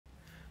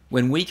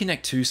When we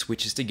connect two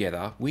switches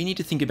together, we need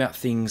to think about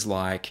things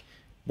like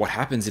what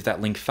happens if that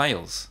link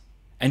fails?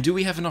 And do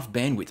we have enough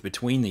bandwidth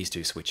between these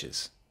two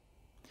switches?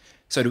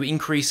 So to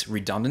increase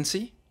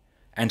redundancy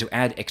and to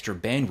add extra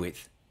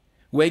bandwidth,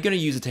 we're going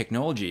to use a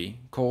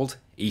technology called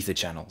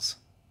EtherChannels.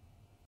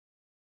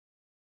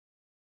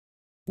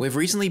 We've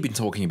recently been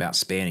talking about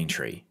spanning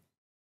tree.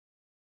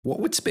 What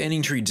would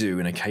spanning tree do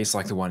in a case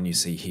like the one you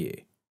see here?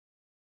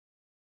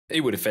 It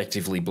would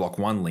effectively block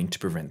one link to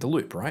prevent the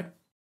loop, right?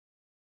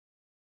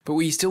 But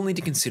we still need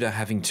to consider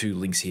having two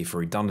links here for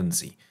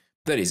redundancy.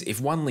 That is, if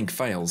one link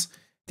fails,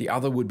 the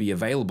other would be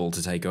available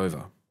to take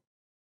over.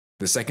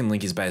 The second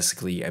link is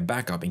basically a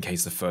backup in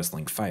case the first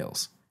link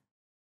fails.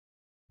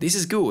 This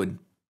is good,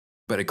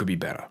 but it could be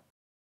better.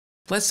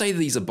 Let's say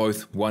these are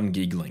both 1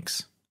 gig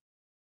links.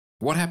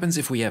 What happens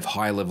if we have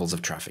high levels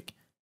of traffic?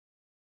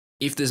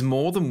 If there's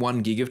more than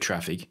 1 gig of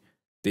traffic,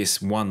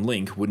 this one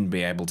link wouldn't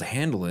be able to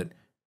handle it,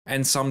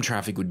 and some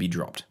traffic would be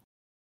dropped.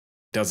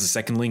 Does the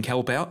second link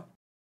help out?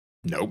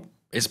 Nope,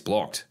 it's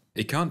blocked.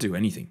 It can't do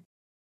anything.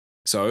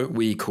 So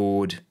we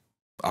could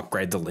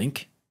upgrade the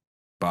link,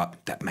 but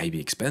that may be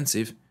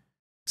expensive.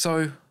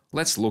 So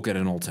let's look at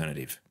an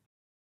alternative.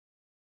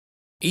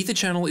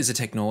 EtherChannel is a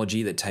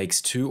technology that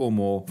takes 2 or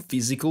more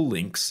physical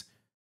links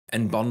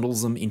and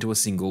bundles them into a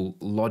single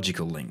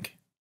logical link.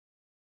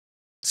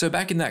 So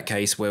back in that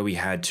case where we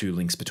had 2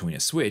 links between a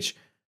switch,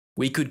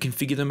 we could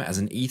configure them as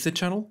an Ether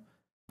channel,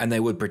 and they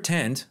would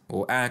pretend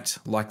or act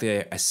like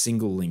they're a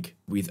single link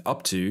with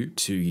up to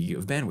 2 gig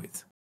of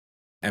bandwidth.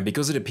 And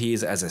because it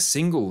appears as a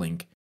single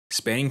link,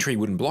 spanning tree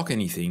wouldn't block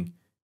anything,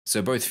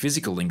 so both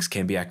physical links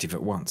can be active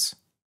at once.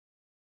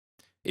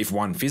 If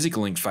one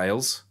physical link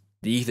fails,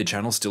 the Ether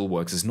channel still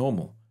works as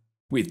normal,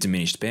 with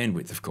diminished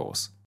bandwidth of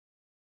course.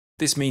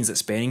 This means that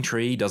spanning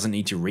tree doesn't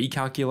need to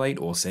recalculate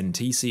or send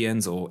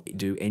TCNs or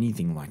do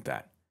anything like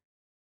that.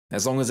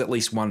 As long as at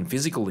least one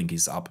physical link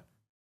is up,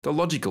 the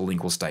logical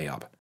link will stay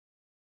up.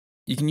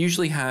 You can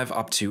usually have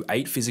up to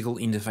 8 physical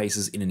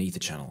interfaces in an Ether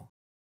channel.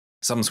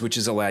 Some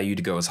switches allow you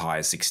to go as high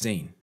as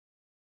 16.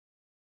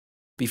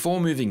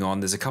 Before moving on,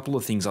 there's a couple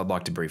of things I'd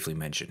like to briefly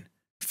mention.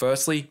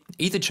 Firstly,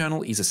 Ether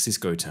channel is a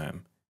Cisco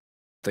term.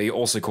 They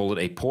also call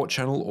it a port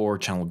channel or a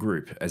channel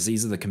group, as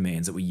these are the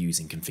commands that we use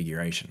in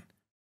configuration.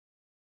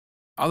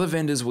 Other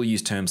vendors will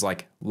use terms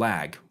like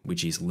LAG,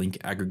 which is Link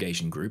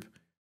Aggregation Group,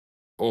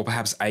 or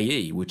perhaps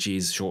AE, which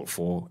is short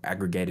for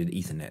Aggregated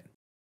Ethernet.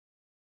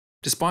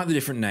 Despite the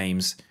different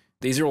names,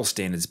 these are all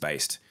standards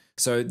based,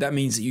 so that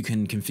means that you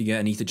can configure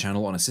an Ether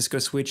channel on a Cisco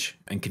switch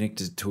and connect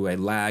it to a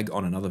LAG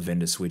on another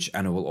vendor switch,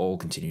 and it will all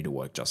continue to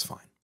work just fine.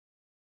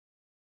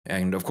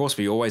 And of course,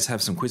 we always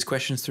have some quiz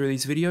questions through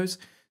these videos,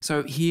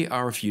 so here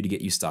are a few to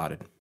get you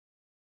started.